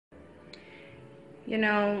You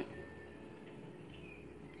know,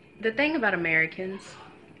 the thing about Americans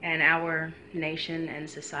and our nation and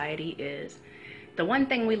society is the one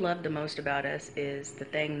thing we love the most about us is the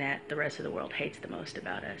thing that the rest of the world hates the most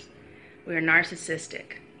about us. We are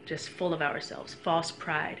narcissistic, just full of ourselves, false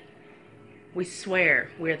pride. We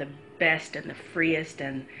swear we're the best and the freest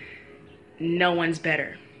and no one's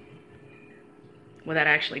better without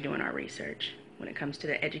actually doing our research when it comes to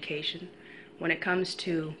the education, when it comes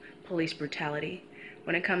to police brutality,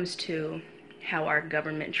 when it comes to how our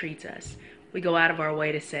government treats us. We go out of our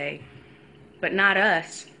way to say, but not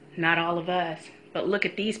us, not all of us, but look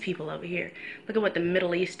at these people over here. Look at what the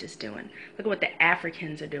Middle East is doing. Look at what the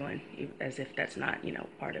Africans are doing, as if that's not,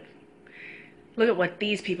 part of. Look at what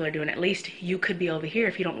these people are doing. At least you could be over here.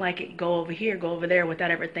 If you don't like it, go over here, go over there,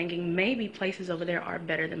 without ever thinking maybe places over there are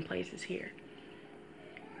better than places here.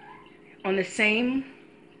 On the same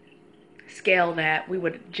scale that we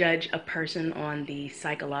would judge a person on the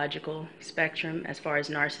psychological spectrum as far as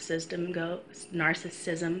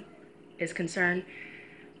narcissism is concerned,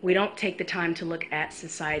 we don't take the time to look at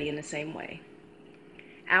society in the same way.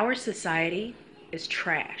 Our society is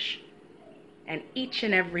trash, and each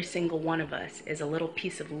and every single one of us is a little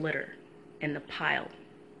piece of litter in the pile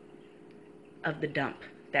of the dump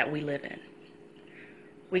that we live in.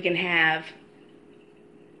 We can have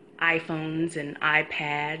iPhones and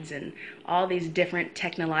iPads and all these different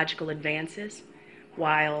technological advances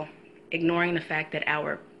while ignoring the fact that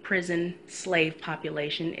our prison slave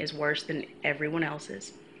population is worse than everyone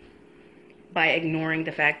else's, by ignoring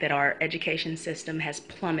the fact that our education system has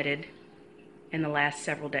plummeted in the last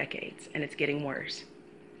several decades and it's getting worse.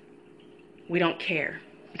 We don't care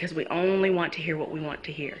because we only want to hear what we want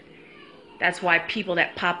to hear. That's why people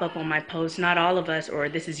that pop up on my posts, not all of us, or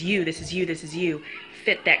this is you, this is you, this is you,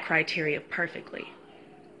 fit that criteria perfectly.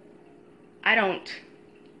 I don't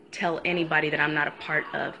tell anybody that I'm not a part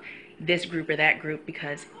of this group or that group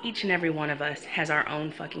because each and every one of us has our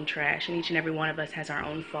own fucking trash and each and every one of us has our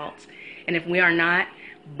own faults. And if we are not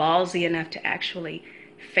ballsy enough to actually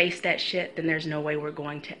face that shit, then there's no way we're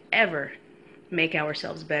going to ever make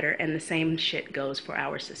ourselves better. And the same shit goes for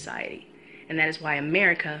our society. And that is why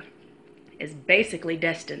America is basically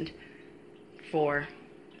destined for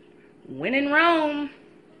when in Rome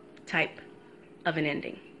type of an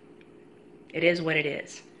ending. It is what it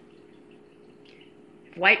is.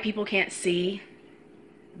 If white people can't see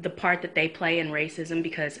the part that they play in racism,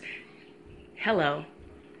 because, hello,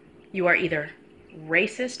 you are either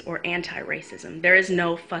racist or anti-racism. There is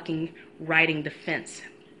no fucking riding the fence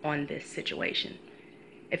on this situation.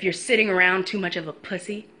 If you're sitting around too much of a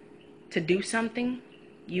pussy to do something,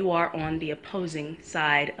 you are on the opposing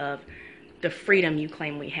side of the freedom you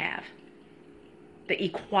claim we have, the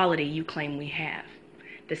equality you claim we have,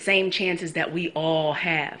 the same chances that we all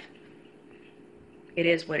have. It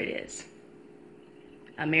is what it is.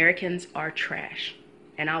 Americans are trash,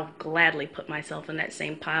 and I'll gladly put myself in that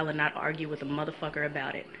same pile and not argue with a motherfucker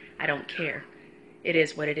about it. I don't care. It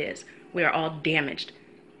is what it is. We are all damaged.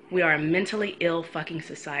 We are a mentally ill fucking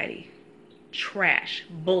society. Trash,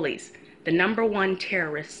 bullies, the number one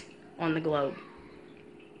terrorists on the globe.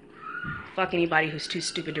 Fuck anybody who's too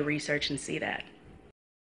stupid to research and see that.